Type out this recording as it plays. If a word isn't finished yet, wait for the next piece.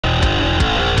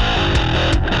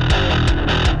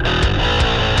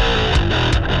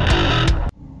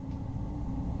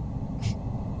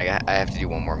have to do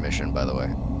one more mission, by the way,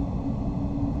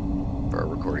 for our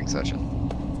recording session.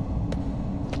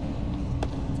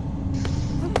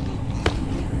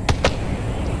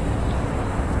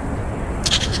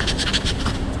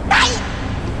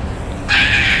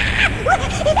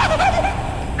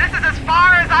 This is as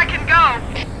far as I can go.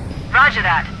 Roger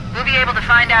that. We'll be able to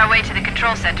find our way to the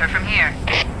control center from here.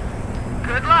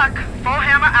 Good luck. Full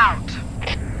hammer out.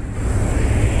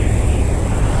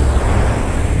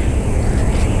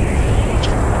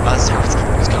 Let's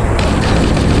go.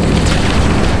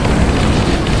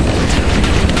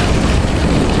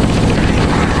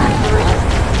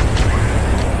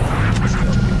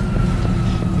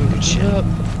 Move it up.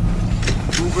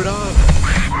 Move it up.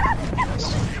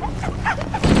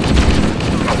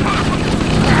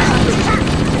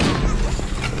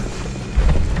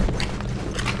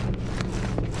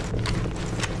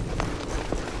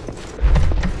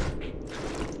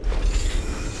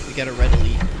 We got a red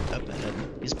elite up ahead.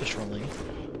 He's patrolling.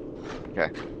 Okay.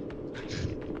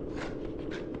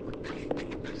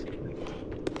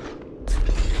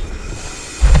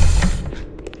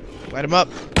 Light him up.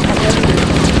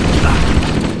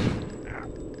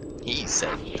 He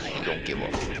said, I don't give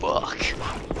a fuck.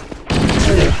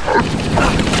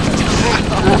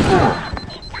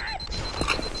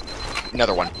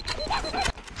 Another one.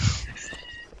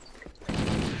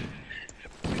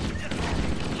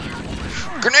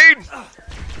 Grenade!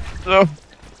 No.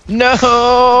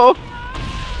 No!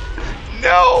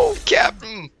 No,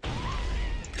 Captain!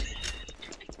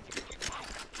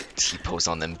 T-pose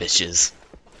on them bitches.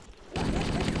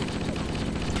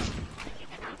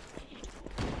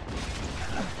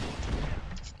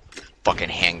 Fucking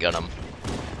handgun them.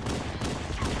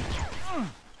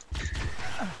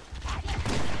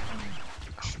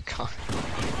 Oh god.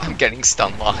 I'm getting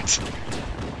stun locked.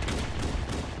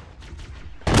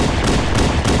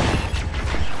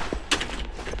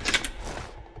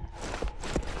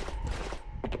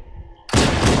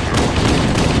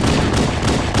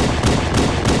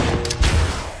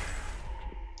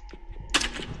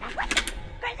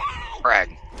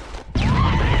 Frag.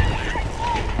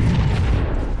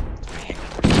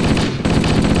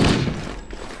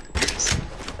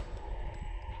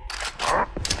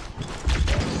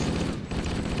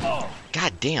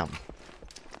 God damn.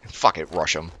 Fuck it,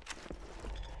 rush him.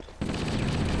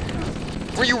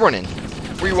 Where you running?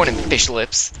 Where you running, fish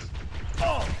lips?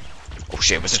 Oh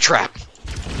shit, it was a trap.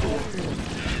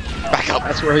 Back up.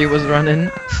 That's where he was running.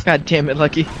 God damn it,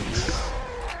 Lucky.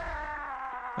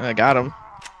 I got him.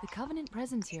 The Covenant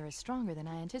presence here is stronger than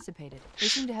I anticipated. They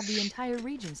seem to have the entire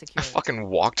region I secured. fucking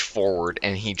walked forward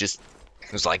and he just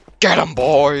was like, "Get 'em,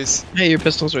 boys!" Hey, your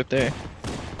pistol's right there.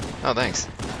 Oh, thanks.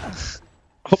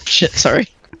 Oh shit, sorry.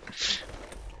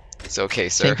 It's okay,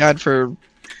 sir. Thank God for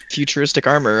futuristic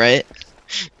armor, right?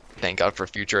 Thank God for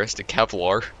futuristic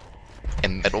Kevlar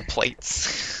and metal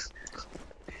plates.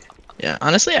 Yeah,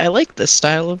 honestly, I like this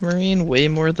style of Marine way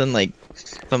more than, like,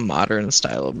 the modern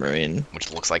style of Marine.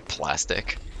 Which looks like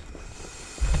plastic.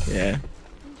 Yeah.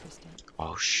 Interesting.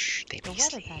 Oh, shh, they The be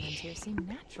weather patterns here seem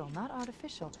natural, not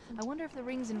artificial. I wonder if the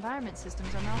ring's environment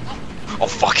systems are malfunctioning. Oh,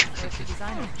 fuck. Or if the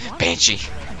designers want Banshee.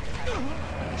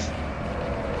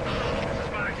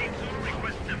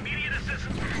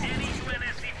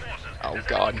 Oh,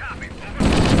 God.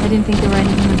 I didn't think there were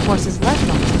any human forces left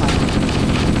on this planet.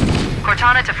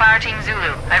 Cortana to Fire Team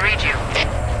Zulu. I read you.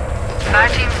 Fire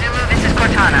Team Zulu, this is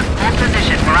Cortana. Hold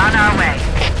position. We're on our way.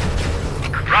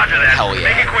 Roger that. Hell yeah.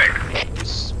 Make it quick.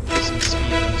 Some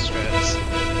speed and strats.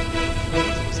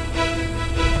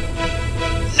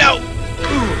 No!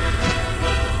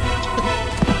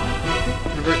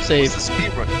 Revert save. It's a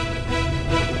speed run.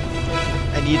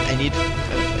 I need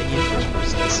first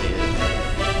person to see it.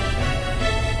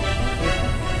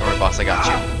 Alright, boss, I got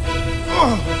you.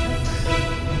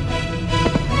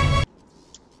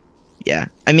 Yeah,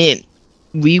 I mean,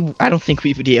 I don't think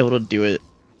we would be able to do it.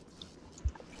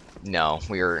 No,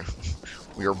 we are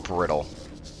brittle.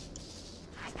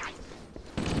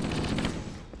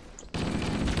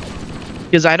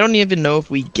 Because I don't even know if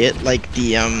we get, like,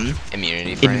 the,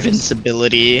 Immunity frames.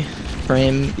 invincibility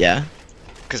frame, yeah.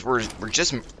 Because we're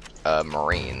just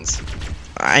Marines,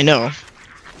 I know.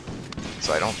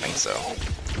 so I don't think so. Oh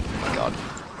my god.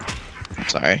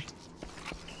 Sorry.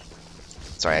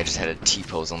 Sorry, I just had a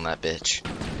T-pose on that bitch.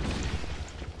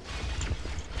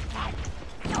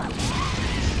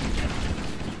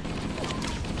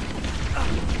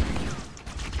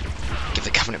 Give the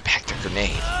Covenant back their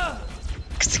grenade.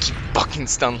 Because they keep fucking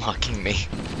stun locking me.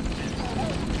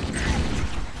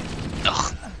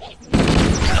 Ugh.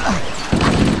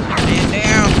 Man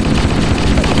down.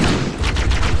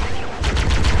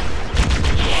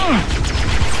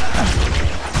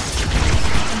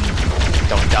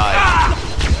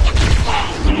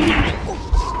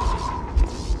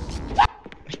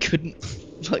 couldn't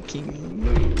fucking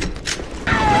move.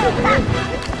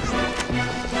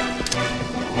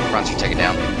 Bronzer, take it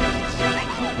down.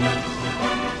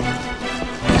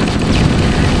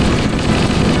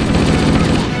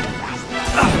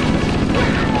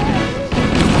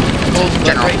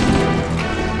 General.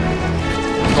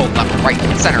 Gold, left, right,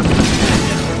 center.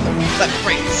 Left,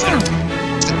 right, center.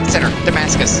 Center,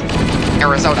 Damascus,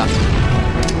 Arizona.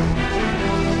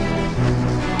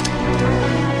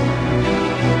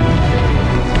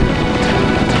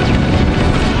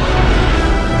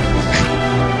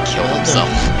 Kill himself.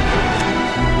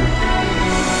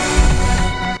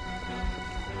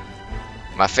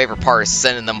 My favorite part is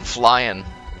sending them flying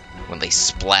when they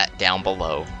splat down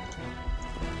below.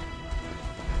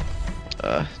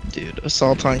 Dude,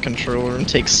 assault on control room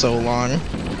takes so long.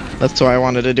 That's why I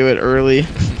wanted to do it early.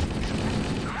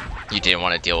 You didn't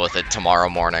want to deal with it tomorrow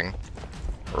morning?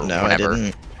 Or No, whenever. I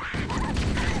didn't.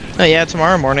 Oh yeah,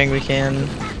 tomorrow morning we can.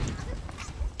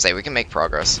 Say we can make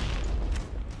progress.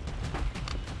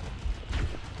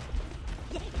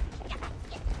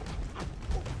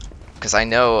 Because I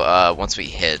know once we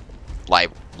hit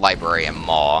library and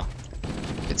maw,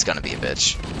 it's gonna be a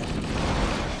bitch.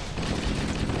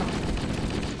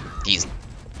 He's...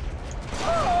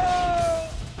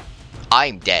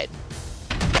 I'm dead.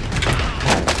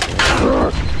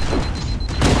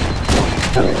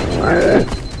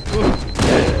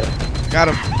 Got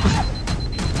him.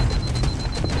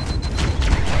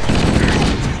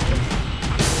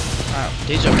 Wow,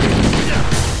 deja vu.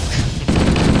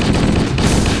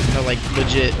 No, like,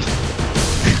 legit.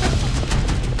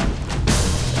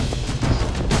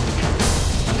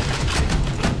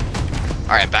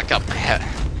 Alright, back up.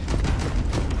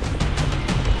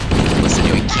 Listen,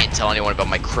 you can't tell anyone about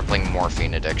my crippling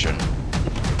morphine addiction.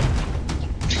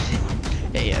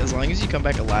 Hey, as long as you come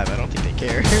back alive, I don't think they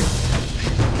care. I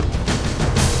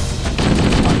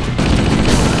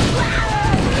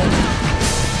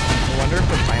wonder if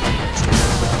the final part's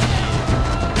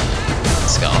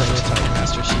Scuffed.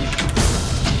 Master Chief.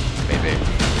 Maybe.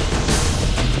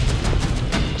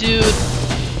 Dude,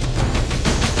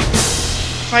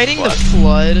 fighting What? the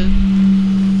flood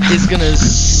is gonna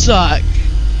suck.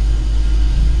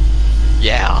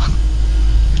 Yeah.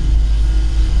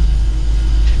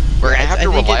 We're gonna have to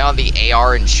rely on the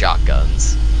AR and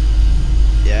shotguns.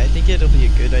 Yeah, I think it'll be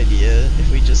a good idea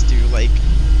if we just do like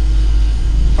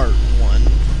part 1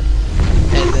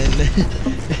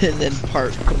 and then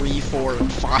part 3, 4,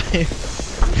 and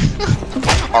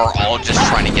 5. Are all just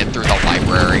trying to get through the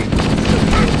library.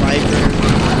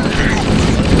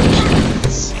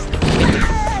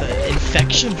 The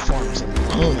infection forms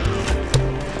alone.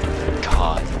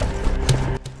 God.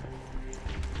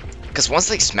 Because once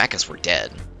they smack us, we're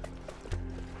dead.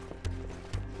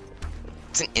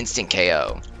 It's an instant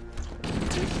KO.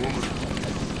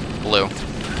 Blue.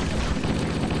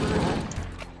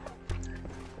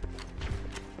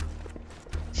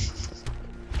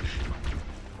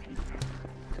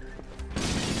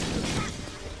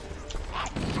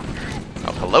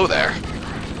 Oh, hello there.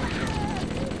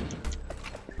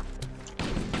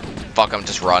 Fuck 'em,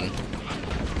 just run.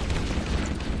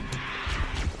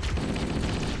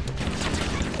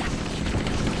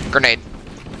 Grenade.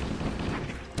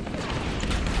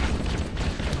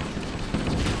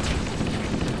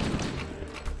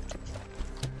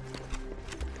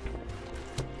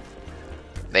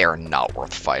 They are not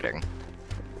worth fighting.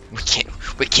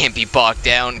 We can't be bogged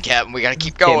down, Captain. We gotta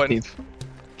keep going.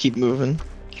 Keep moving.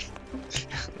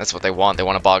 That's what they want. They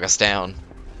want to bog us down.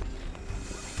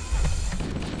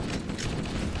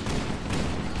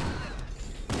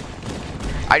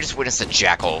 I just witnessed a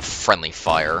jackal of friendly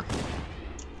fire.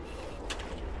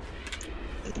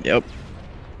 Yep.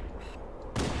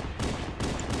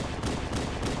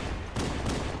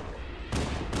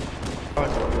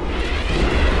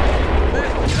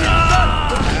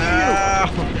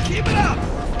 Keep it up!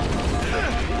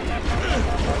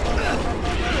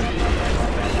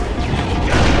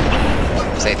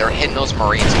 Say they're hitting those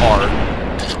Marines hard.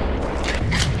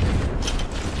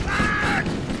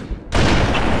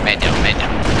 Man down, man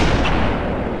down.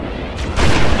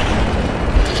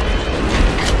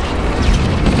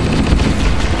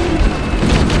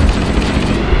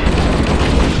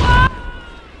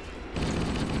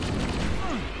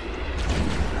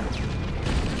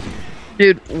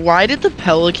 Dude, why did the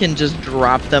Pelican just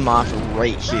drop them off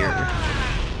right here?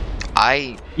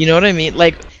 You know what I mean?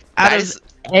 Like, out of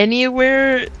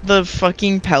anywhere the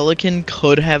fucking Pelican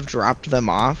could have dropped them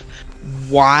off,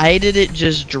 why did it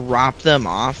just drop them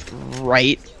off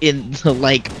right in the,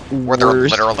 like, where they're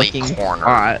worst literally fucking cornered.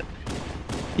 spot?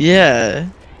 Yeah.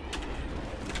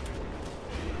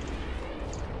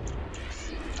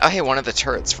 Oh, hey, one of the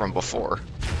turrets from before.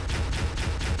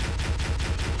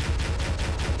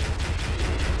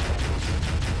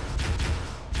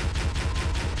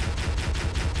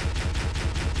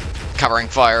 Covering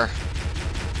fire.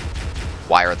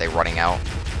 Why are they running out?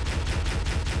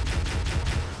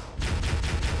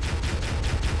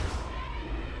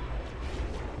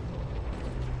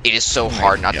 It is so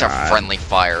hard not to friendly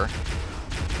fire.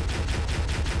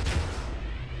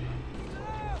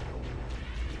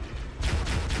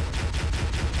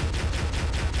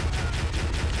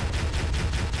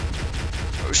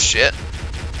 Oh shit.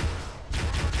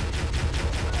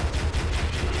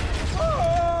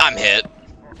 I'm hit.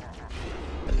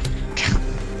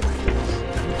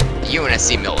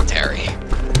 UNSC military.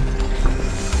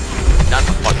 Not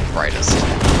the fucking brightest.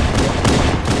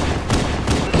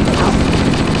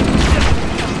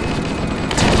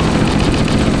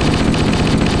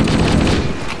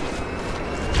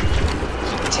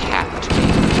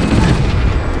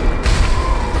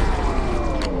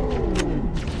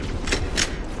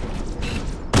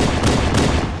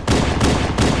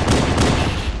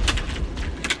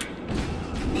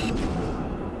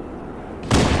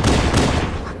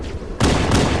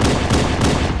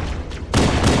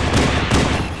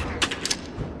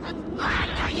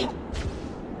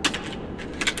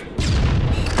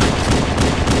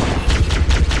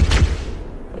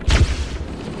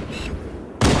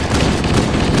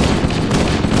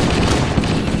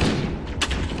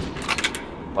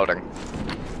 Loading.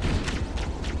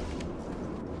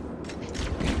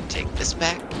 Take this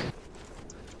back.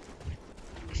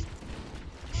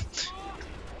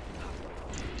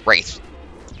 Wraith.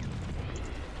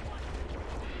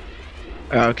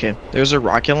 Okay. There's a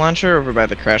rocket launcher over by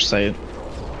the crash site.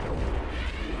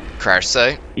 Crash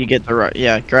site? You get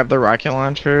the grab the rocket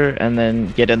launcher and then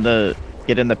get in the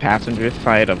passenger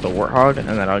side of the Warthog, and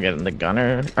then I'll get in the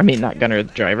gunner. I mean, not gunner,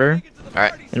 the driver. All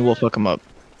right. And we'll hook him up.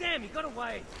 Damn, he got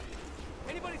away.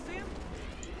 Anybody see him?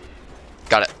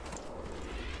 Got it.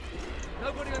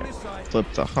 Nobody on this side. Flip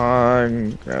the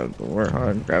hog, grab the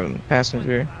Warthog, grab the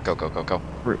passenger. Go, go, go, go.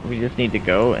 We just need to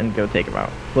go take him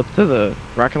out. Flip to the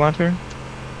rocket launcher.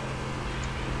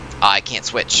 I can't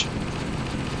switch.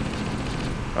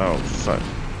 Oh, fuck.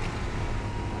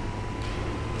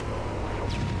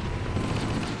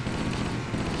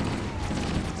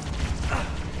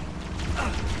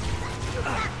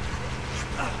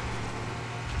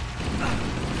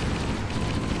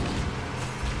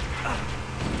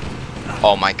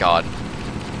 Oh my god.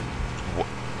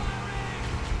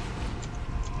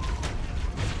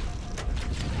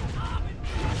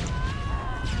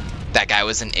 That guy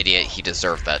was an idiot. He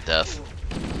deserved that death.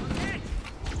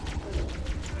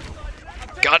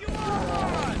 God.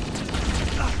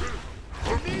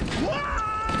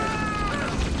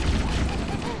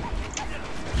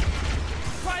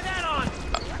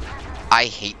 I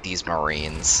hate these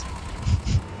Marines.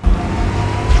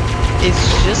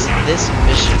 It's just this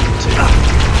mission too.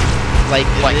 Like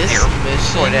this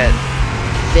mission,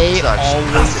 they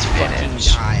always fucking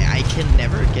die. I can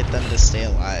never get them to stay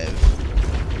alive.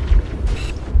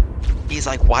 He's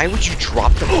like, why would you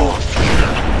drop them off here?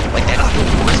 Like, that is the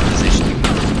worst position you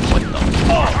could have put them.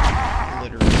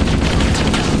 Literally.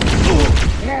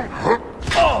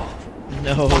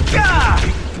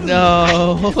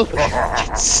 No.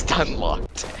 It's stun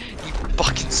locked. He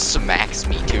fucking smacks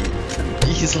me too.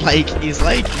 He's like, you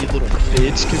little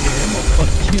bitch, come here, I'll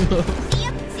fuck you up.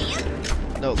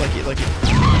 No, lucky.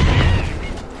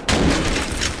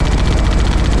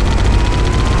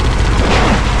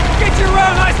 Get your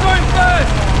round high scoring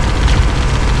first!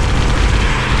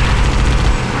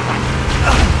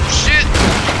 Shit!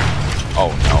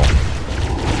 Oh no.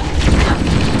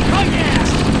 Oh yeah!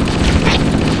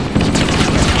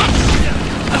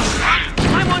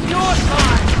 I'm on your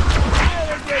side!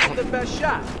 Yeah, they gave it the best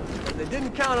shot. But they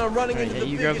didn't count on running into the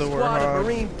biggest squad of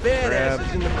Marine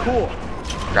badasses in the Corps.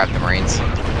 Grab the Marines.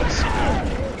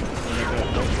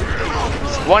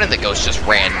 One of the ghosts just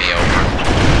ran me over.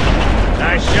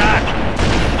 Nice shot!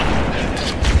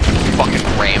 Fucking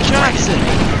rammed Jackson,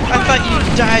 I thought you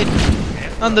died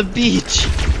on the beach.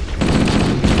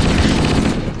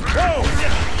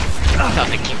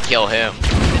 Nothing can kill him. The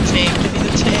tank, give me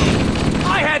the tank.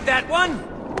 I had that one!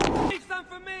 Need some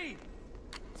for me!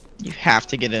 You have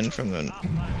to get in from the...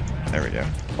 There we go.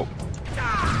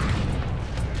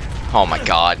 Oh my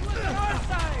god.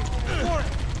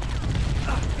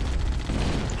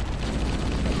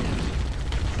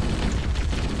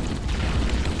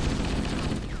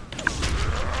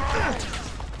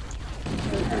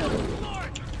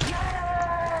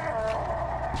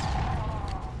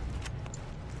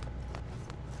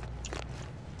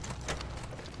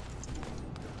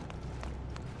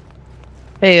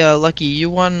 Hey, Lucky, you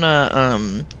won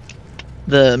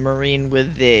the Marine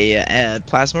with a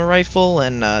plasma rifle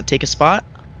and take a spot?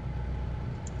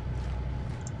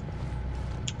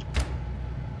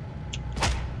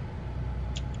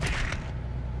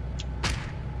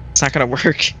 It's not gonna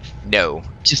work. No.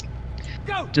 Just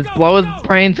blow his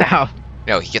brains out.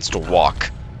 No, he gets to walk.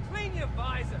 Clean your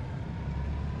visor.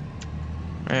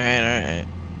 Alright.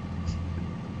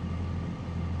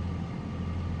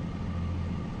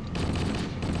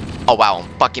 Oh wow, I'm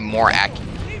fucking more accurate.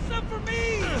 Leave some for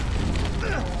me.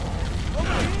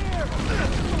 Over here.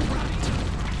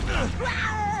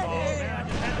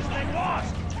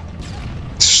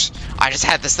 I just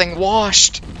had this thing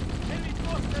washed.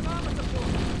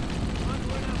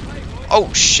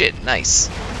 Oh shit, nice.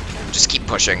 Just keep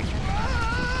pushing.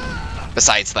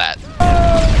 Besides that.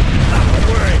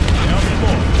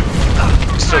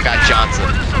 Still got Johnson.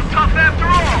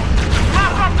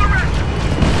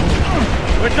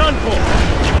 We're done for.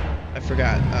 I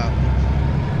forgot.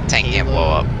 Tank can't blow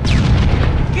up.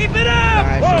 Keep it up.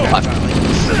 I forgot about like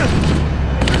this.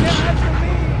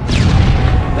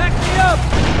 Back me up.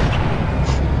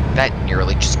 That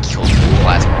nearly just killed the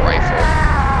plasma rifle.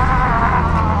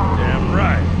 Damn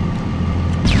right.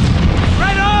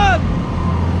 Right on.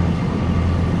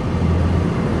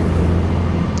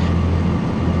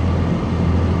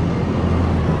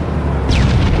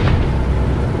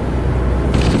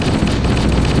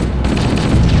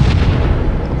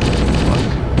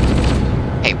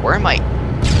 Hey, where are my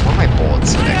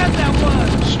bullets sitting? Grab that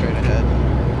one. Straight ahead.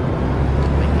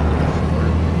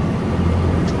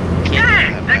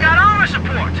 Yeah, they got armor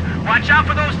support. Watch out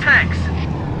for those tanks.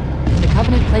 The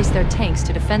Covenant placed their tanks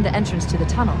to defend the entrance to the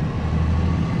tunnel.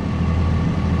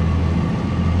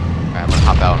 Alright, I'm gonna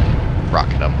hop out and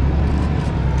rocket them.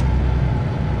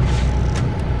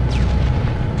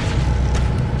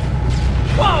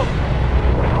 Whoa.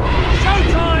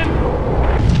 Showtime.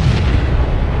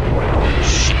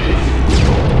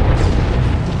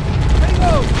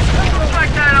 Looks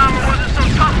like that armor wasn't so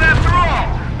tough after all.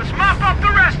 Let's mop up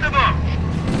the rest of them.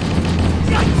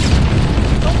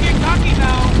 Don't get cocky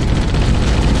now.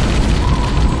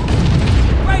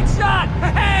 Great shot.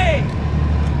 Hey.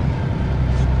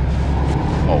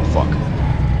 Oh fuck.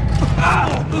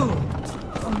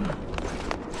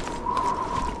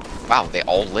 Wow, they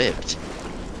all lived.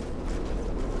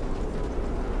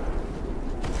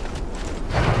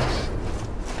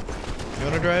 You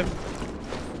wanna drive?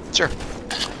 Sure.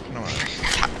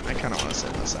 I kinda wanna sit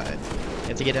on the side. You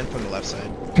have to get in from the left side.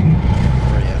 Or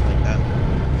yeah, like that.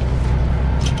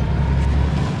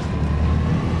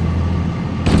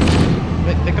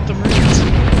 Wait, pick up the Marines.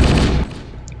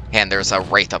 And there's a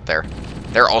Wraith up there.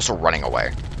 They're also running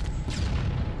away.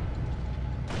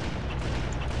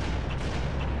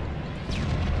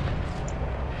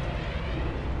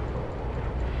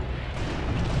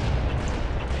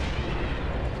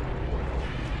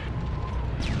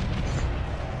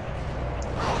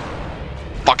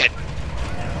 Fuck it.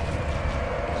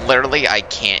 Literally, I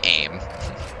can't aim.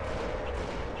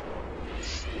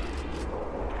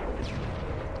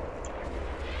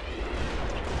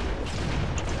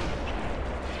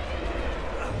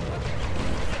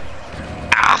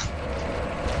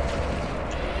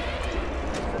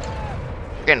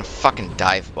 Getting fucking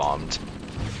dive bombed.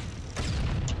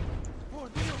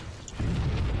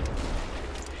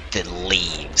 The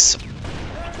leaves.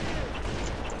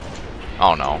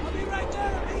 Oh no.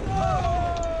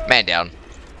 Man down.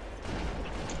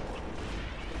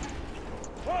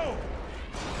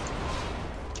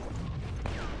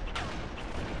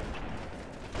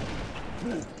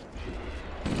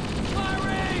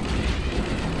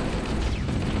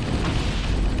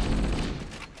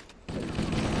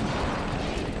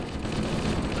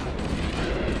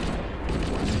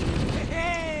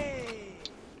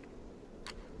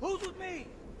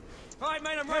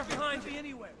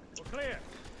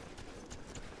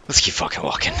 Let's keep fucking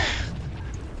walking.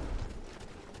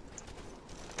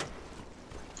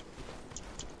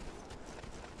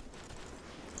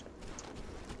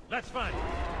 That's fine.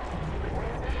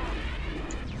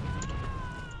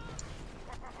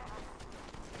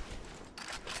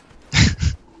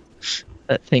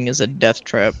 That thing is a death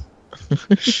trap.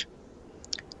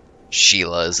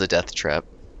 Sheila is a death trap.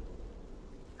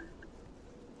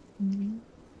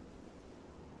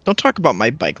 Don't talk about my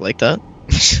bike like that.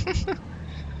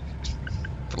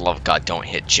 For the love of God, don't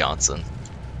hit Johnson.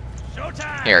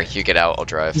 Showtime. Here, you get out, I'll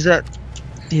drive. He's at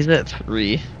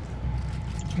 3.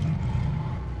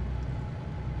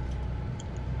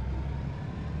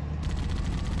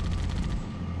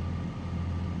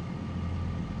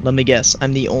 Let me guess,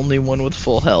 I'm the only one with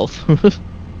full health.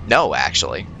 No,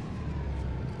 actually.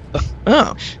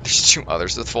 Oh. There's 2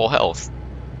 others with full health.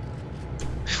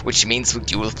 Which means the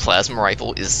dude with plasma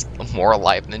rifle is more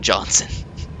alive than Johnson.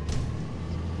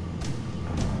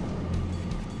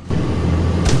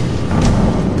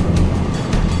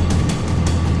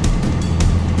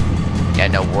 Yeah,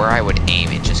 no, where I would aim,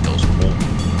 it just goes whoop.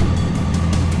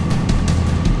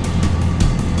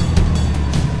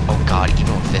 Oh god,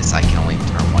 even with this, I can only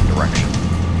turn one direction.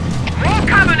 Roll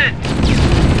Covenant!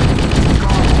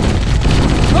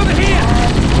 Over here!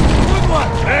 Good one!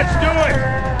 Let's do it!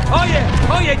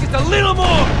 Oh yeah, just a little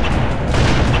more!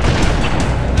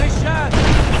 Nice shot!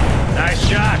 Nice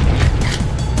shot!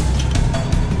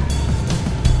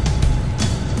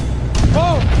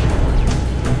 Oh!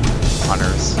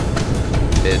 Hunters.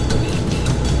 Mid.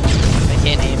 I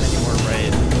can't aim anymore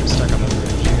right. I'm stuck on the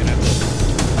bridge. You're gonna have to...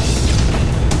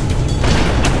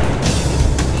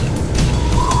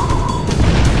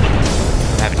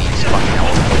 I haven't used fucking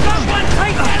elevator. Someone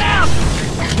take that out!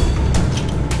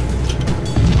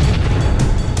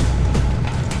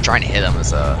 Trying to hit him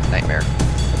is a nightmare.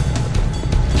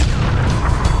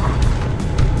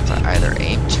 So I either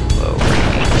aim too low or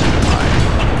aim too high.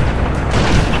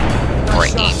 Or I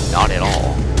aim not at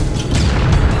all.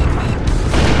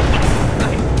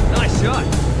 Nice shot!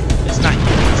 It's not you.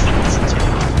 It's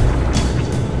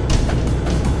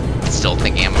you. Still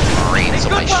thinking I'm a Marine, so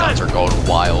my shots are going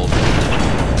wild.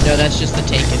 No, that's just the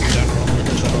tank in general. It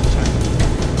does that all the time.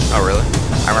 Oh, really?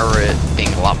 I remember it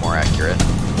being a lot more accurate.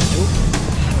 Nope.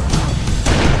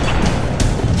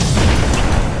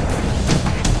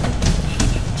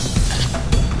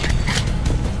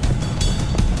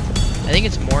 I think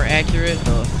it's more accurate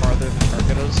the farther the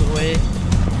target is away.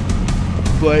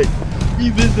 But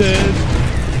even then...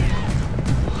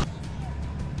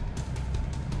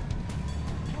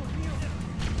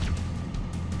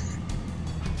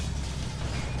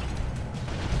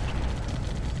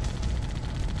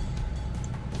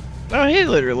 Oh, hey,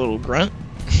 little grunt.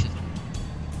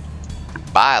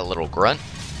 Bye, little grunt.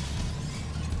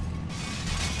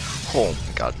 Oh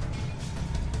my god.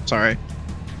 Sorry.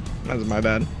 That was my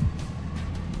bad.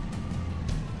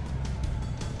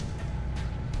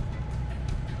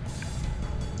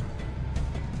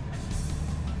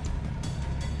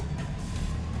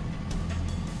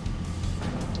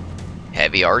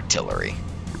 Heavy artillery.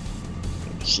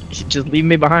 Just leave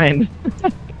me behind.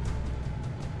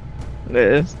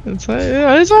 It's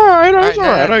alright,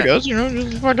 I guess, you know,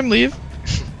 just fucking leave.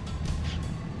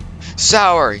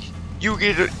 Sour, you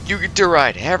get to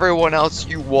ride. Everyone else,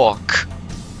 you walk.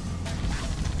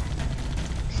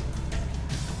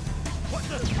 What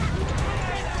the?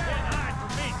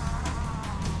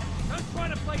 Don't try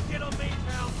to play dead on me,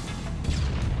 pal.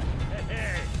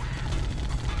 Hey.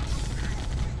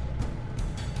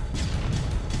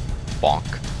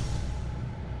 Bonk.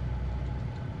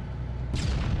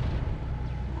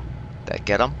 That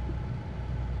get him?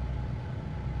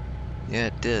 Yeah,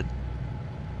 it did.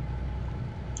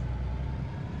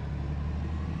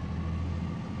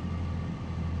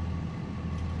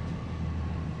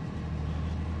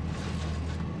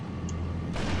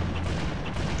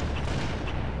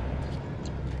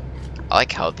 I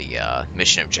like how the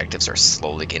mission objectives are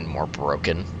slowly getting more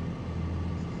broken.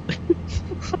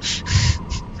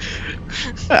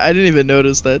 I didn't even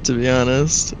notice that, to be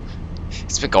honest.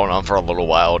 It's been going on for a little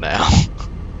while now.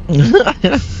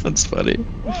 That's funny.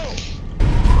 Whoa.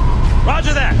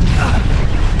 Roger that.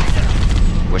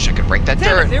 Wish I could break that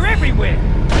turret. They're everywhere.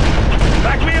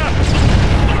 Back me up.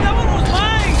 That one was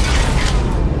mine.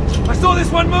 I saw this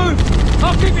one move.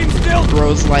 I'll keep him still.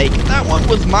 Bro's like, that one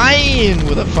was mine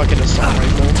with a fucking assault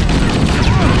rifle.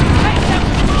 Hey, that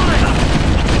was mine.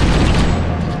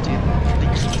 Dude, they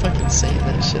keep fucking saying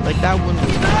that shit. Like, that one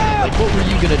was mine. Like, what were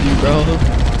you gonna do, bro?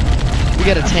 We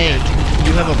got a tank.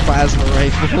 You have a plasma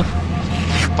rifle.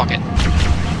 Fuck it.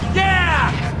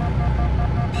 Yeah!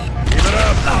 Give it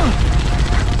up.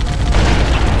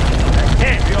 That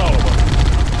can't be all of them.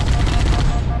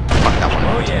 Fuck that one.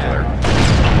 Oh, yeah.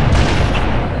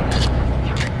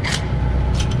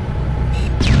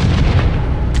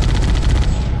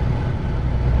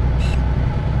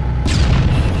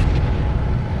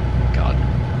 God.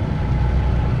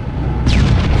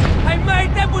 Hey,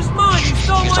 mate, that was mine. You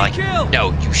stole He's my like, kill.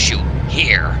 no, you shoot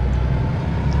here.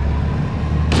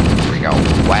 There we go.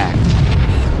 Whacked.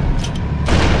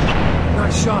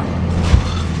 Nice shot.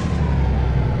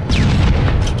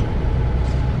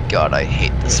 God, I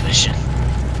hate this mission.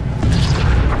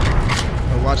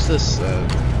 Oh, watch this. Where's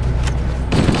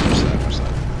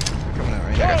that? Coming out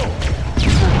right now.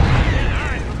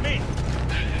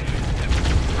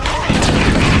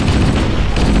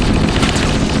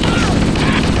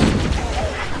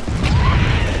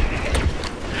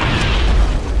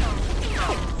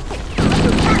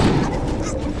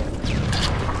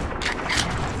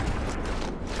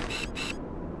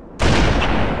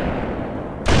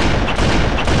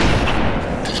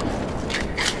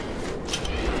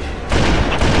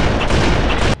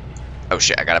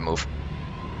 shit, I gotta move.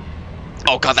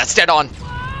 Oh god, that's dead on!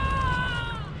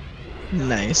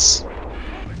 Nice.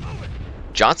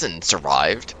 Johnson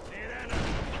survived.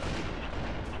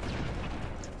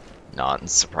 Not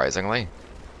surprisingly.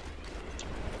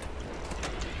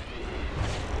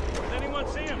 Does anyone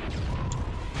see him?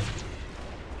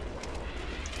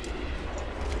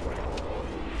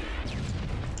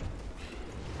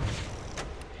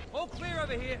 All clear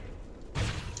over here.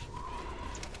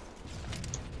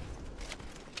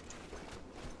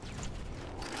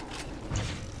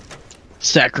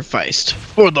 Sacrificed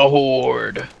for the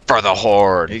horde. For the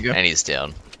horde. There you go. And he's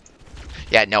down.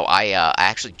 Yeah, no, I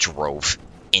actually drove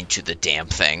into the damn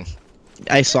thing.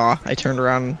 I saw. I turned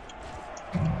around.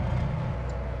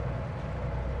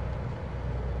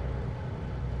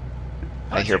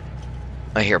 I hear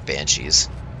banshees.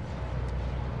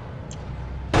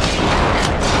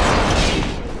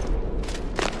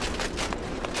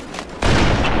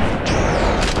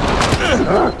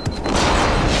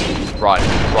 Run,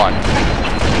 run.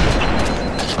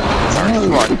 Sorry,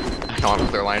 run. I don't have a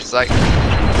clear line of sight.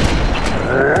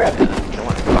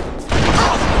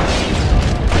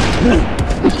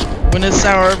 When has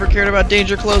Sour ever cared about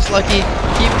danger close, Lucky?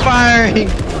 Keep firing!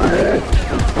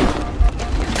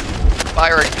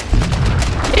 Firing.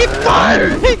 Keep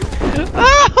firing!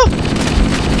 Oh!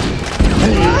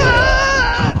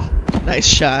 Nice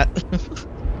shot.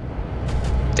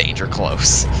 Danger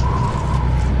close.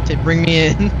 To bring me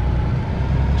in.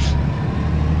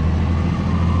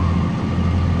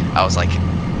 I was like,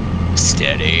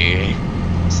 steady.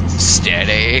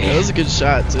 Steady. That was a good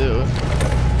shot, too.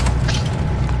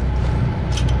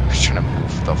 I was trying to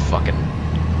move the fucking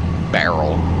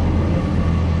barrel.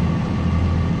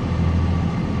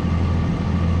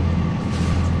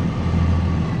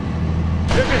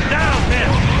 Took us down, man.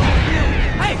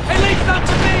 Hey, leave some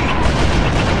to me.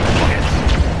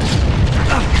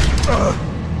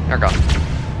 There we go.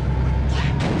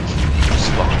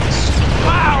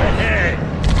 Wow! Hey.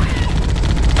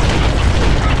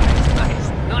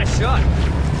 Nice shot.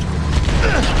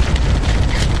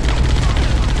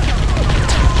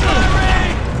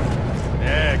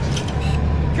 Next.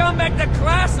 Come back to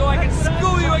class so I can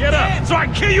school you again. Get up, so I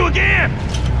can kill you again.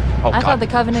 Oh, I God. thought the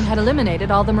Covenant had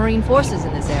eliminated all the Marine forces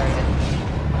in this area.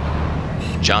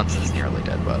 Johnson's nearly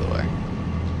dead, by the way.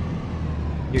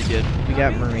 You're good. We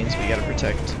got Marines we gotta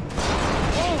protect.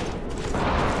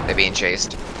 They're being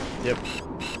chased. Yep.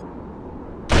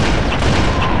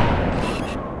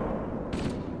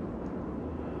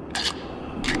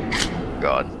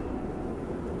 God.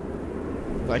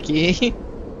 Lucky.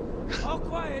 All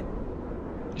quiet.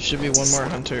 There should be one more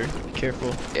hunter. Be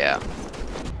careful. Yeah.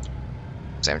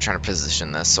 So I'm trying to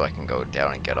position this so I can go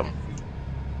down and get him.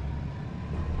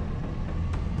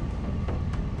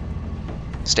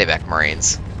 Stay back,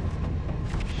 Marines.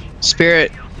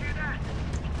 Spirit.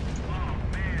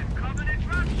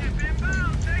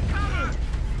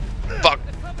 Fuck.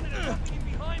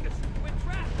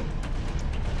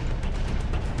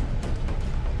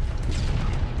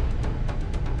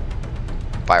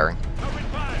 Firing.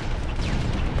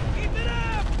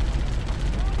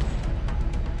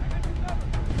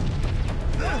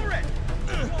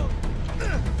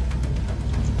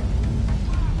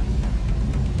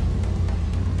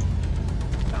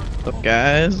 What's up,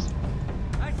 guys?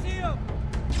 I see him.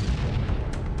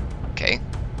 Okay.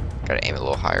 Gotta aim a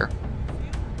little higher.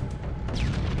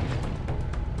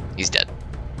 He's dead.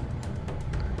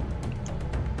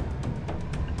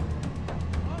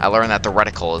 I learned that the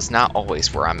reticle is not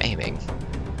always where I'm aiming.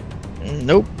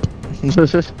 Nope.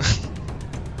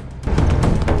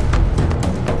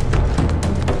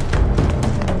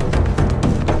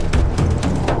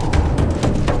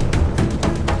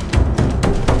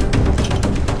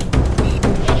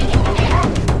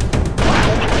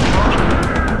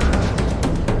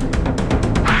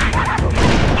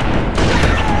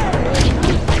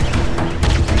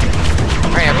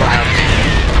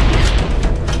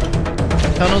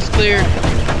 Tunnel's cleared.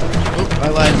 Oop, I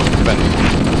lied.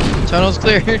 Tunnel's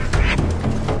cleared. Don't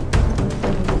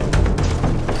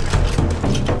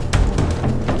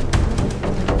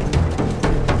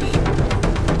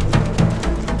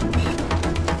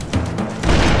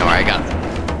worry, I got it.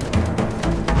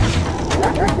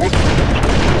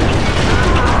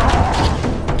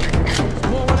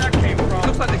 More where that came from.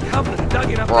 Looks like the Covenant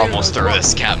dug it up. We're almost through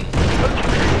this, Captain.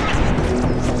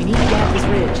 We need to get up this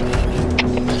ridge.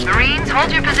 Marines,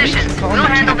 hold your positions. We'll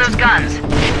handle those guns.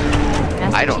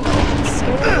 I don't know.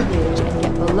 Scale the ridge and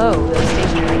get below those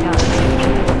stationary guns.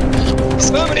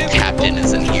 The captain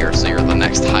isn't here, so you're the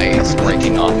next highest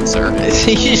ranking officer.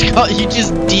 You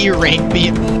just D-rank me,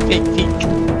 baby.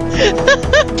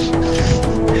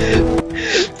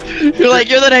 You're like,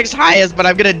 you're the next highest, but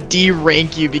I'm gonna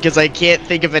D-rank you because I can't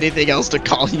think of anything else to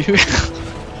call you.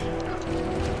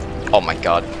 Oh my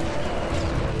god.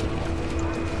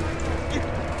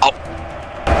 Oh.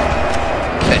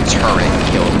 The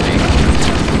turret killed me.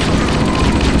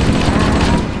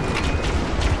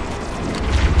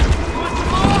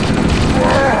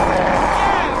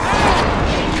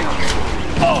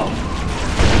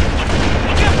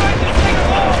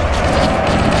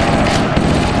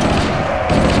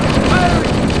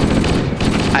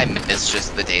 I miss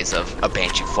just the days of a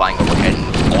Banshee flying overhead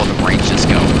and all the Marines just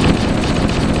go.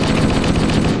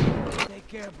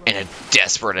 In a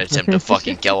desperate attempt to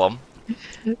fucking kill him.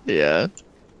 Yeah.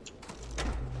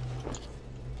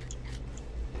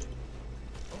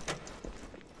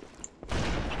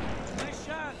 Nice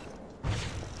shot.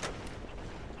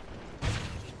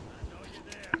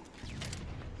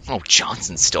 Oh,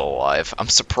 Johnson's still alive. I'm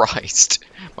surprised.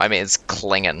 My man's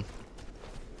clinging.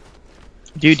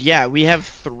 Dude, yeah, we have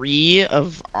 3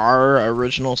 of our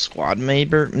original squad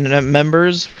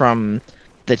members from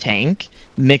the tank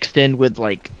mixed in with,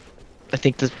 like, I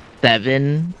think the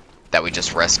 7 that we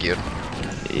just rescued.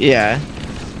 Yeah.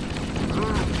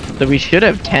 So we should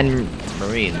have 10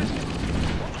 Marines.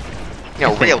 You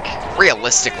know,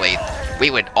 realistically,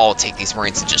 we would all take these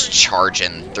Marines and just charge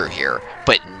in through here.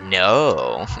 But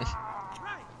no.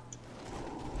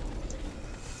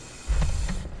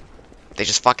 They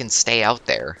just fucking stay out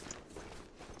there.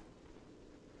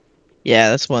 Yeah,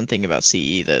 that's one thing about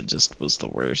CE that just was the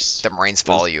worst. The Marines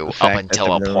follow you up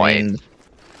until a point.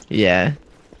 Yeah.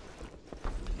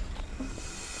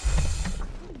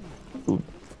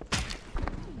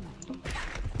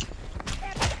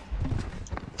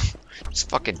 Just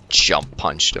fucking jump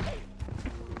punched him.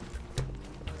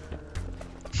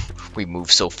 We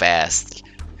move so fast,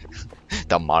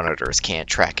 the monitors can't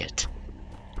track it.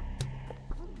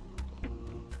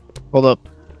 Hold up.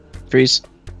 Freeze.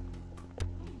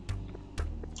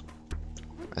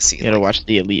 I see. You gotta watch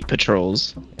the elite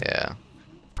patrols. Yeah.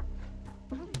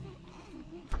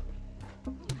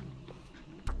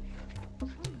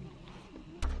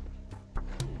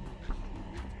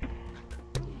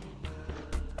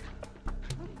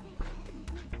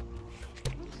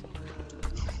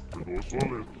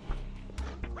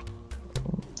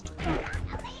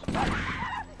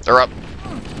 They're up.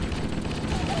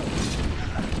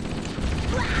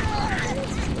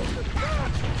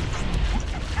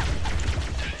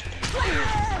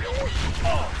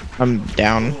 I'm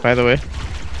down, by the way.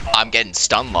 I'm getting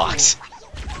stun locked.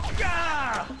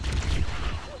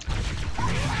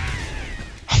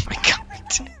 Oh my god.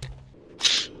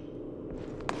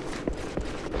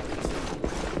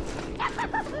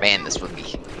 Man, this would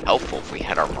be helpful if we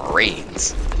had our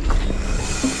Marines.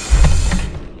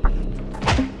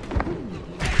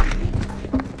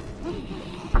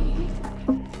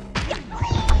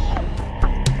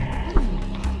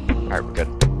 Alright, we're good.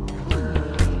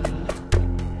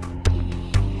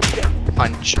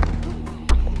 Punch.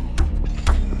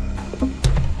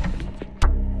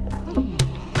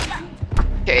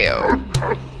 KO.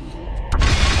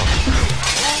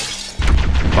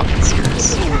 Fucking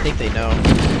serious. I think they know.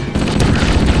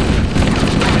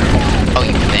 Oh,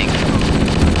 you think?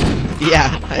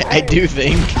 Yeah, I do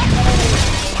think.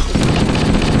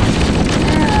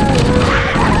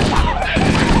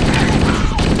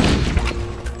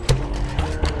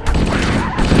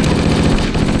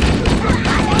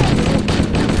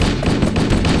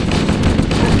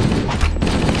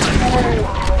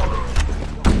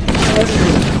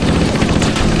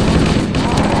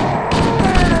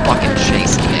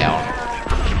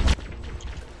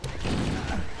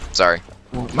 Sorry.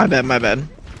 My bad, my bad.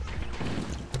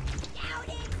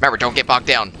 Remember, don't get bogged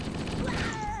down.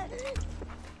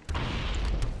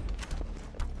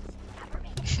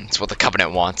 That's what the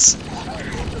Covenant wants.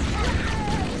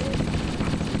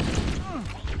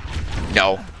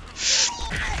 No.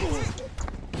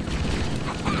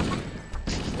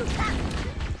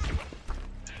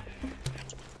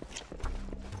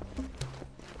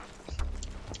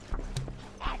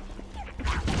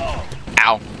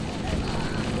 Ow.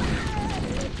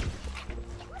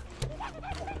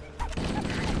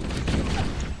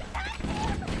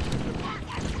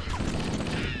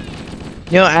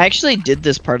 You know, I actually did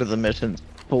this part of the mission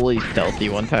fully stealthy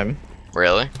one time.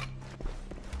 Really?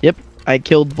 Yep. I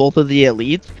killed both of the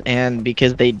elites, and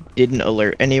because they didn't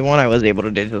alert anyone, I was able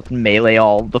to just melee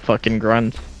all the fucking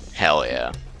grunts. Hell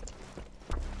yeah.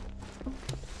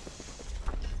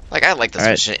 Like, I like this All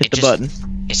right, mission. hit the button.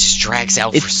 It just drags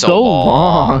out It's for so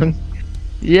long.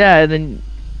 Yeah, and then...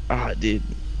 Oh, dude.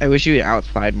 I wish you were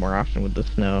outside more often with the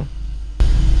snow.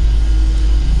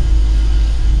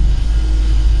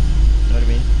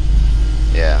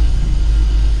 Yeah.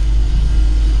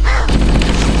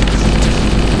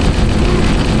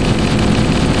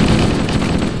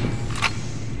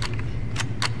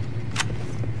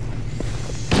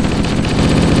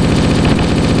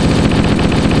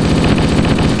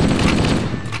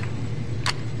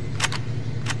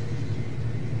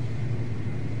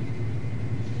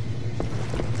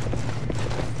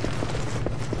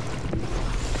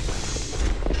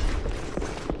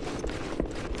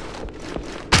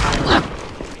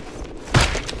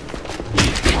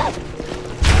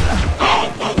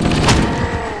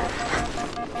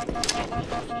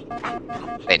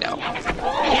 They know.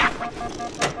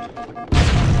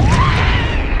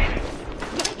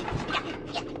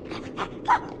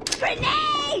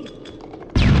 Grenade!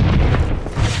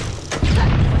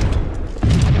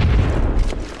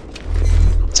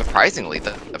 Surprisingly,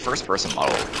 the first person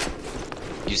model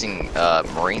using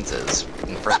Marines is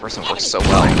in the first person works so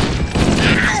well.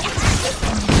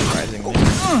 Surprisingly.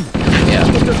 Yeah.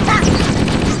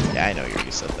 Yeah, I know you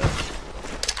already said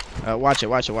that. Watch it,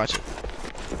 watch it, watch it.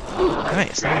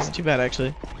 Nice, that wasn't too bad actually.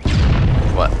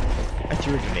 What? I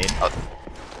threw a grenade. Oh.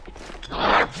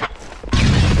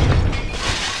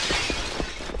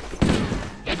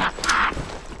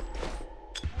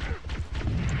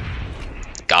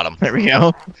 Got him. There we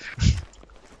go.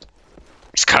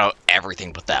 Just cut out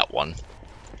everything but that one.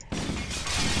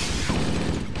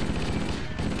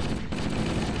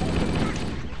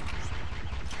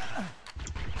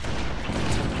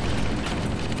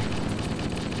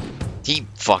 He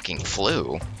fucking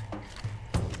flew.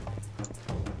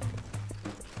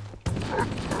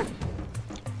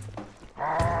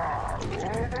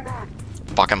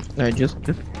 Fuck him. Alright, just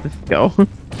go.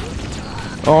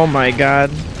 Oh my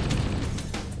god.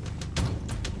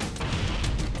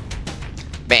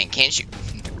 Man,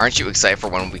 aren't you excited for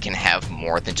when we can have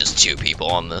more than just 2 people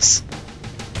on this?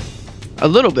 A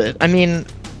little bit. I mean,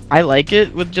 I like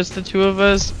it with just the 2 of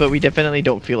us, but we definitely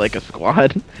don't feel like a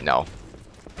squad. No.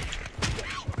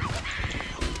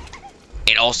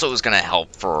 It also is gonna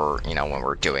help for, you know, when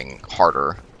we're doing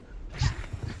harder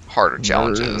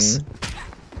challenges.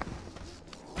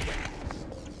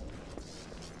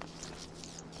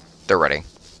 They're ready.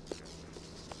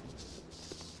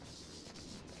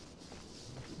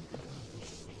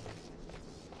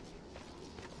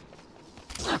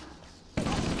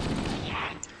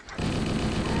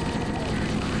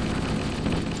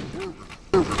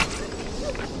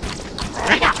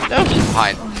 No.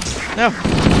 Behind. No.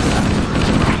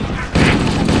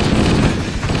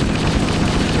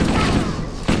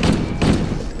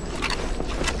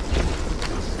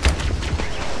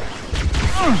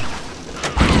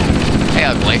 Hey,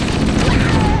 ugly.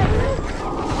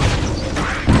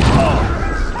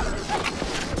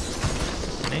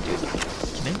 Can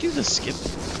I do the skip?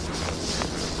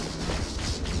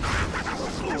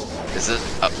 Is it?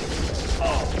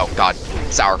 Oh god,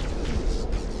 sour.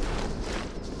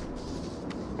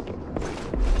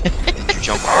 Did you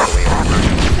jump all the way over?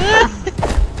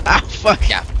 Ah, fuck.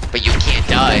 Yeah, but you can't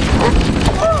die.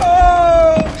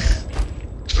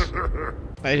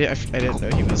 I didn't know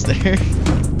he was there.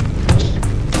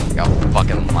 Got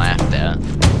fucking laughed at.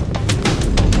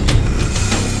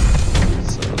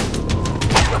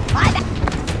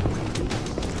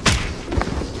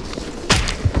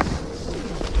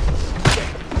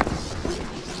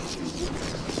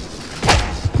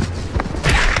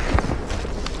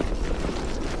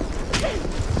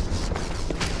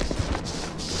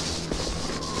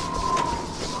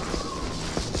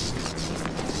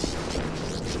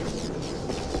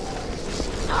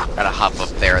 Gotta hop up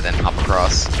there, then hop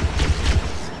across.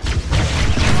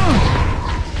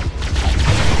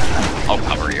 I'll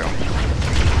cover you.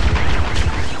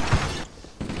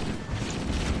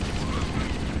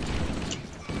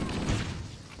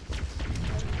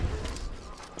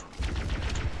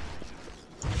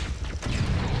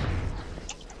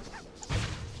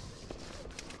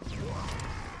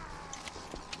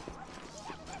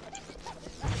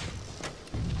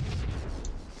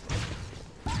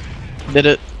 Did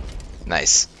it?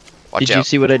 Nice. Watch Did out. you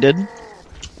see what I did?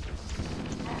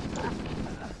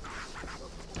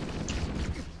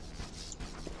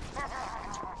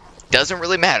 Doesn't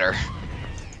really matter.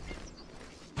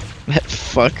 That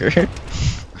fucker.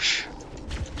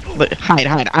 Look, hide.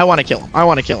 I want to kill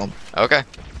him. Okay.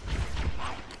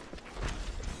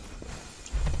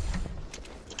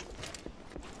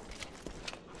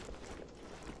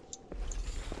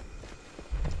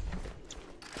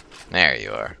 There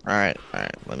you are. All right.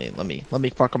 Let me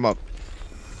fuck him up.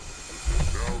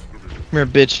 Come here,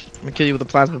 bitch. I'm gonna kill you with a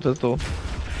plasma pistol.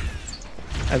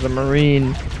 As a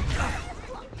Marine.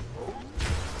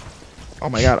 Oh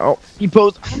my god, oh, he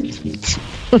posed.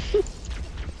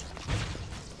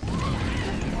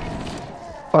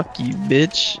 Fuck you,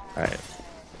 bitch. Alright.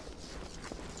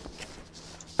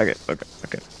 Okay.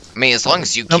 I mean, as long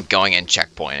as you keep going and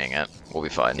checkpointing it, we'll be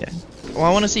fine. Yeah. Well,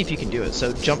 I want to see if you can do it.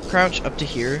 So jump crouch up to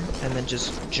here, and then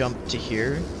just jump to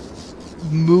here.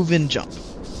 Move and jump.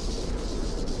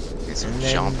 Okay, so and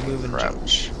then jump move and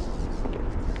crouch. Jump.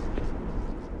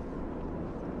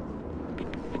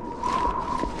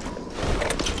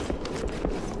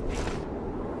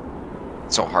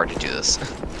 It's so hard to do this.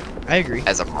 I agree.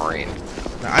 As a Marine.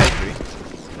 No, I agree.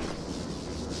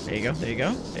 There you go, there you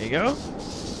go, there you go.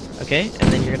 Okay,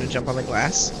 and then you're gonna jump on the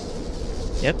glass.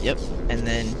 Yep. And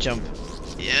then jump.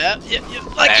 Yep.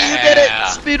 Like you did it!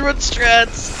 Speedrun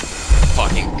strats!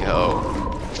 Fucking go.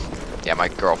 Yeah, my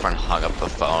girlfriend hung up the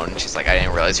phone. She's like, I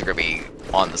didn't realize you were gonna be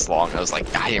on this long. I was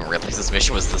like, I didn't realize this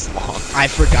mission was this long. I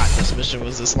forgot this mission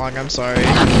was this long, I'm sorry.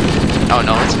 Oh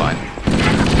no, it's fine.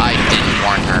 I didn't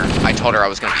warn her. I told her I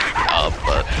was gonna be up,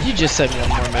 but... You just said one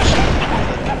more mission.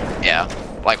 Yeah.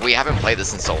 Like, we haven't played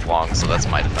this in so long, so that's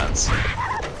my defense.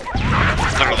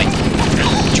 Literally.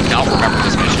 Do not remember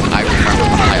this mission. I remember the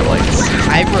highlights.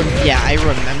 I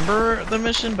remember the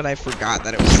mission, but I forgot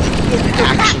that it was like,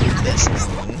 actually this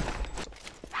long.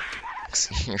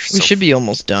 We should be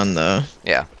almost done, though.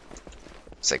 Yeah.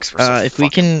 6 versus if we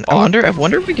can... I wonder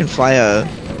if we can fly a...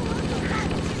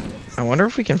 I wonder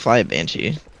if we can fly a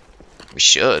Banshee. We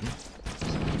should.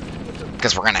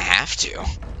 Because we're gonna have to.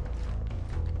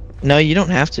 No, you don't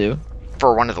have to.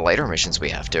 For one of the later missions, we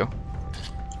have to.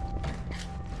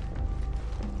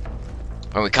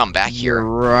 When we come back here. You're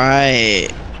right.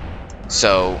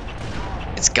 So,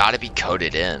 it's gotta be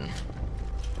coded in.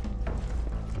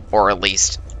 Or at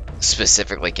least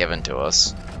specifically given to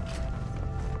us.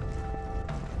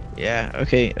 Yeah,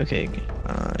 okay.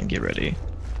 Get ready.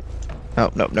 Oh,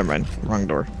 no, never mind. Wrong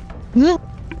door.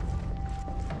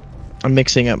 I'm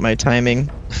mixing up my timing.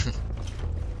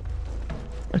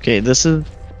 Okay, this is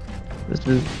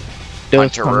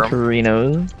Dos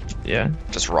Conquerinos. Yeah.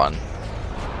 Just run.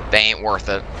 They ain't worth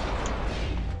it.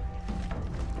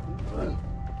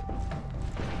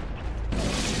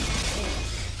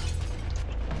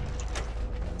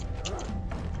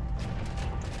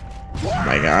 Oh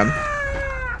my god.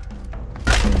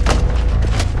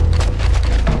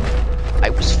 I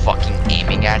was fucking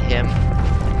aiming at him,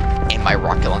 and my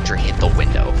rocket launcher hit the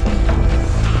window.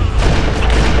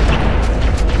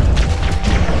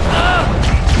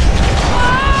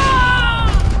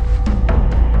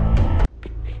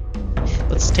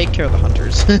 Let's take care of the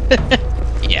hunters.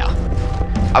 Yeah.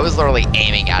 I was literally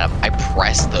aiming at him. I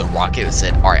pressed the rocket and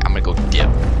said, alright, I'm gonna go dip.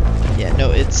 Yeah,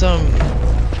 no, it's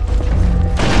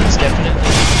definitely...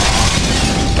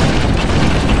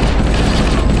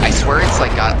 I swear it's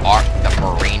like got the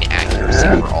Marine accuracy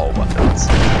for all weapons.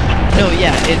 No,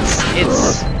 yeah, it's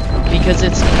because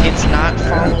it's not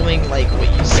following like what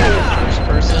you see in first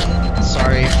person.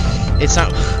 Sorry, it's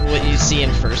not what you see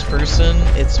in first person.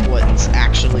 It's what's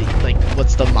actually like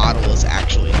what's the model is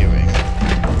actually doing.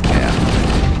 Yeah.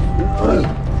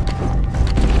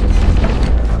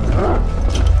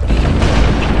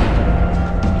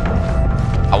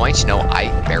 I want you to know I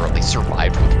barely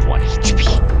survived with 1 HP.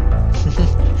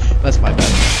 That's my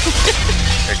bad.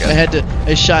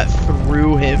 I shot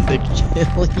through him to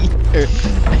kill you.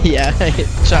 Yeah, I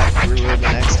shot through him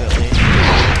accidentally.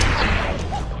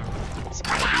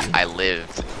 I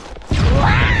lived.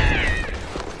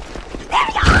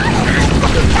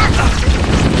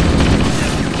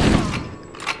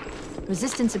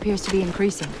 Resistance appears to be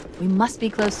increasing. We must be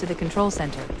close to the control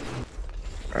center.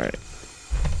 Alright.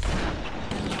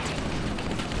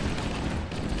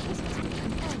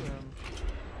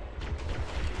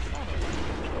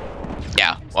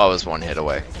 Yeah, well, I was 1 hit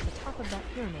away. At the top of that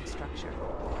pyramid structure.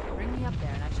 Bring me up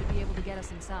there and I should be able to get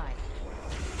us inside.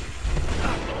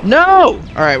 No!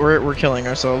 Alright, we're killing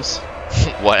ourselves.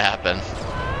 What happened?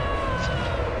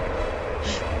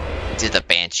 Did the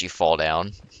Banshee fall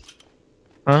down?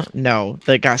 Huh? No.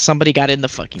 Somebody got in the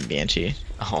fucking Banshee.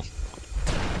 Oh.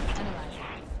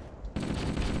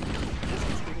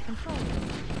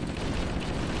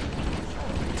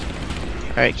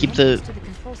 Alright, keep the...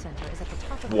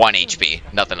 1 HP.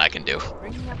 Nothing I can do.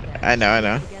 I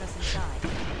know.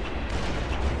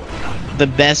 The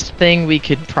best thing we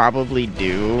could probably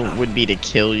do would be to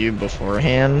kill you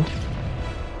beforehand.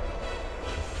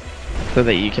 So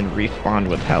that you can respawn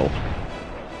with health.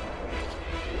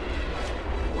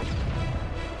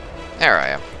 There I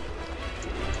am.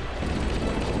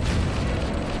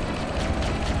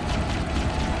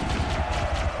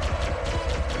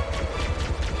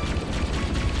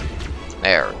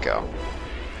 There we go.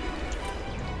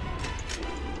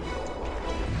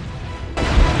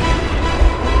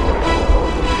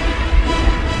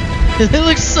 It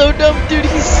looks so dumb, dude.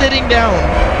 He's sitting down.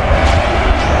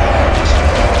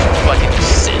 Fucking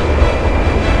just sit.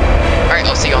 Alright,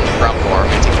 I'll see you on the ground floor. I'm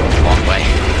gonna take a long way.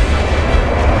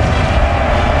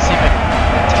 Let's see if I can...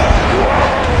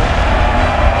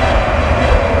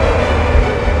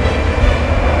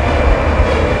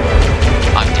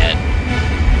 I'm dead.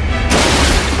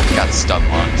 Got stun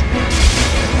locked.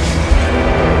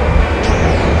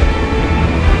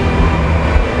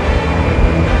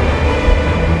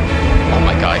 Oh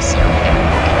my god, I see her getting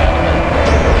fucking out of it.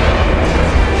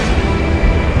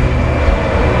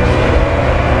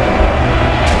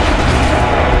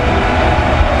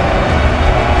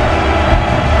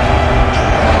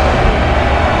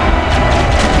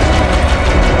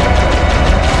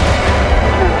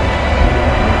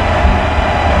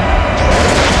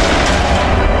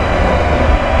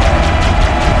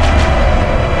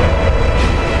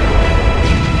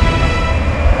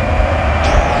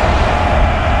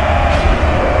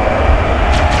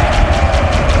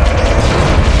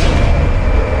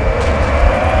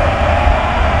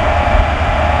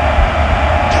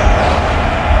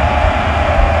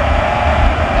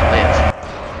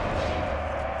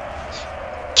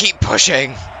 Keep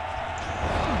pushing.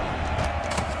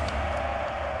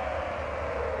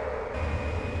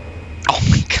 Oh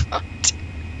my god.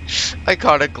 I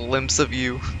caught a glimpse of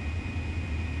you.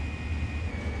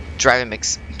 Driving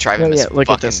mix. Driving yeah, look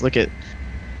at this. Look at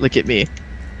me.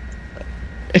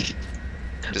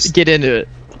 Just get into it.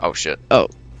 Oh shit. Oh.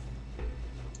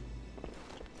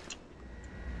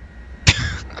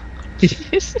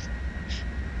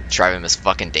 Driving Miss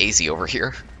fucking Daisy over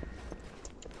here.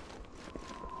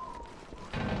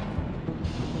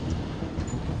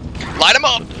 Light him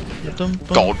up!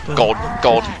 Gold, gold,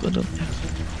 gold.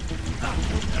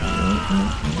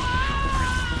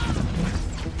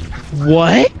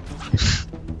 What?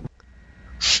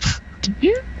 Did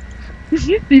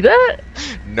you see that?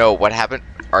 No, what happened?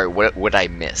 Alright, what would I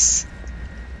miss?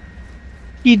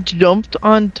 He jumped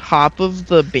on top of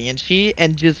the Banshee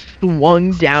and just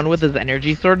swung down with his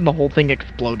energy sword and the whole thing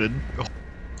exploded.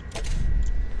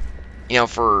 You know,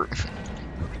 for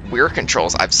weird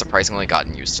controls, I've surprisingly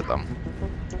gotten used to them.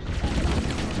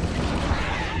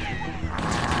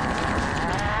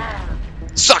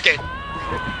 Suck it!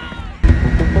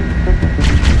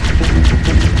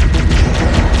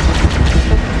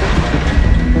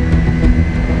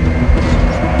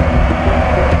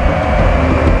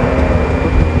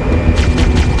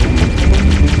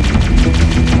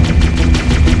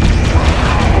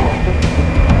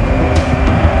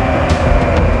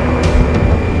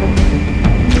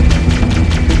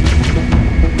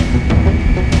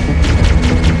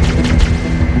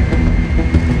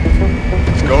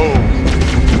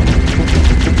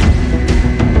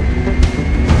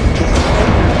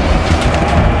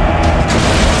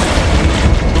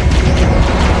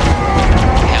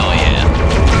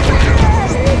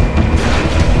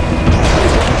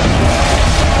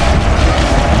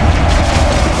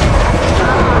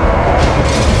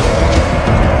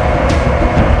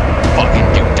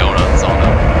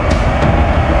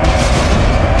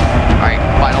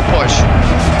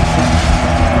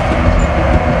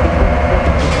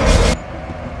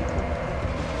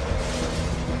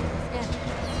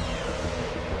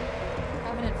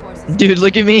 Dude,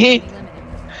 look at me.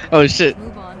 Oh shit.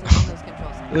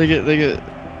 Look at look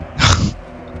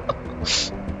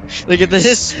at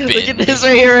this. Look at this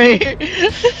right here, right here.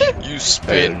 You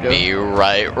spin me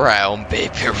right round,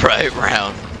 baby, right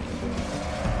round.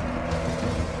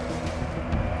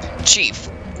 Chief,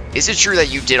 is it true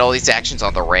that you did all these actions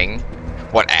on the ring?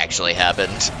 What actually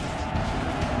happened?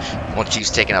 Once Chief's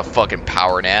taking a fucking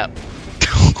power nap.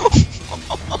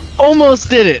 Almost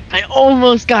did it. I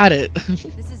almost got it.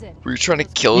 Were you trying to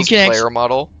kill his player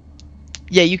model?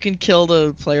 Yeah, you can kill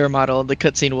the player model and the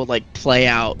cutscene will like play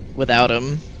out without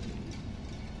him.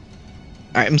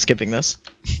 Alright, I'm skipping this.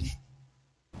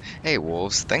 Hey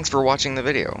wolves, thanks for watching the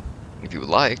video. If you would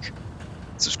like,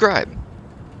 subscribe.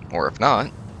 Or if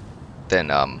not, then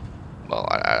well,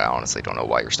 I honestly don't know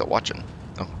why you're still watching.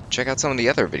 Oh, check out some of the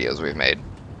other videos we've made.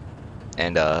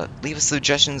 And leave us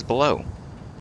suggestions below.